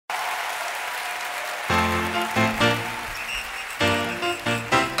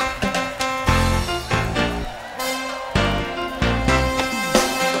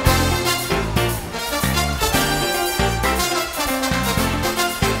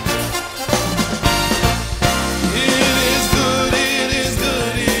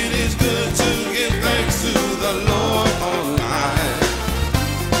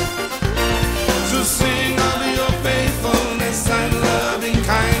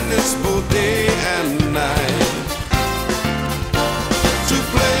kindness both day and night. To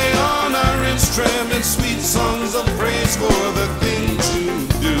play on our instruments sweet songs of praise for the things you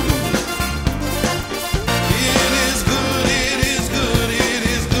do. It is good, it is good, it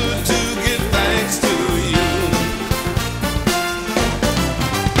is good to give thanks to you.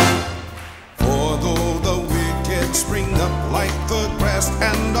 For though the wicked spring up like the grass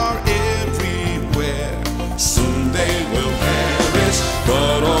and are everywhere, soon they will perish,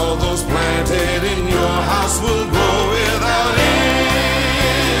 but all those planted in your house will grow without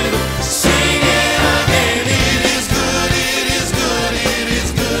end. Sing it again, it is good, it is good, it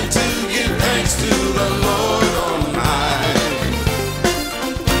is good to give thanks to the Lord on high.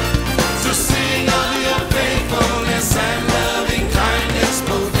 To sing of your faithfulness and loving kindness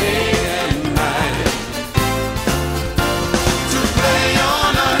both day and night. To play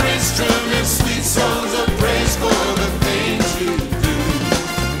on our instruments sweet songs of praise for the things you do.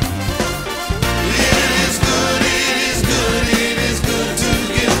 It is good, it is good, it is good to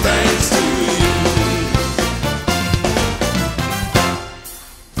give thanks to you.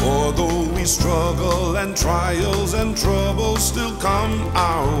 For though we struggle and trials and troubles still come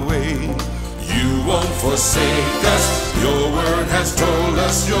our way, you won't forsake us. Your word has told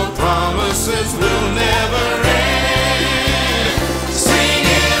us your promises will never end. Sing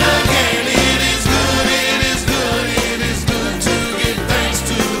it again, it is good, it is good, it is good to give thanks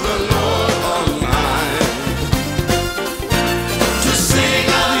to the Lord on high. To sing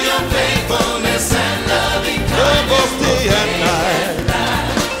of your faithfulness and loving kindness both day and night.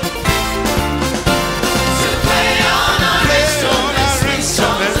 To play on our instruments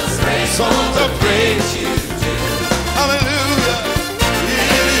songs of praise you do. Hallelujah.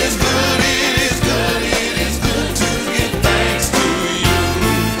 It is good, it is good, it is good to give thanks to you.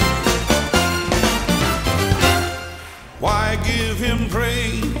 Why give him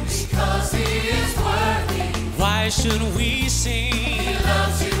praise? Because he is worthy. Why should we sing? He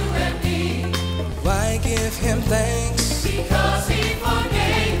loves you and me. Why give him thanks? Because he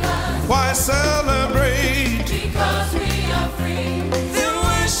forgave us. Why celebrate? Because we are free. Then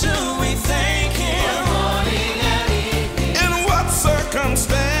why should we thank him? Morning and evening. In what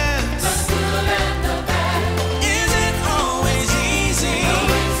circumstance? The good and the bad. Is it always easy? No,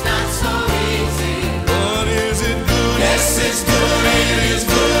 it's not so easy. But is it good? Yes, it's good, it is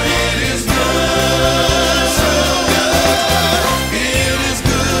good, it is good. So good. It is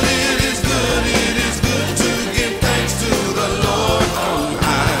good, it is good, it is good to give thanks to the Lord on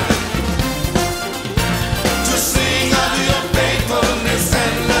high. To sing of your faithfulness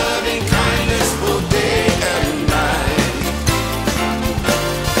and loving kindness both day and night.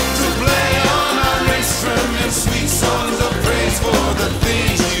 To play on our instruments sweet songs of praise for the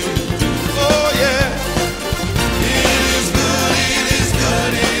things you do. Oh yeah. It is good, it is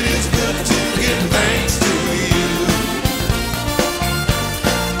good, it is good to give thanks to you.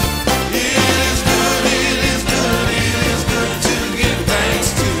 It is good, it is good, it is good to give thanks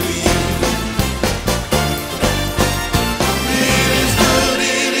to you. It is good,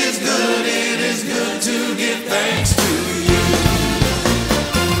 it is good, it is good to give thanks to you.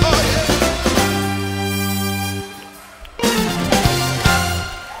 Oh yeah.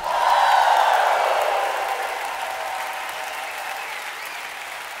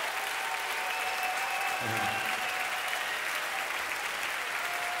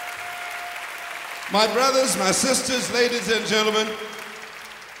 My brothers, my sisters, ladies and gentlemen,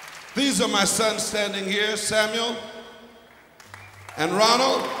 these are my sons standing here, Samuel and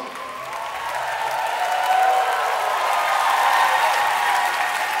Ronald.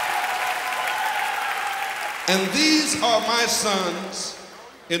 And these are my sons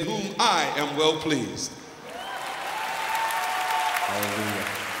in whom I am well pleased. Hallelujah.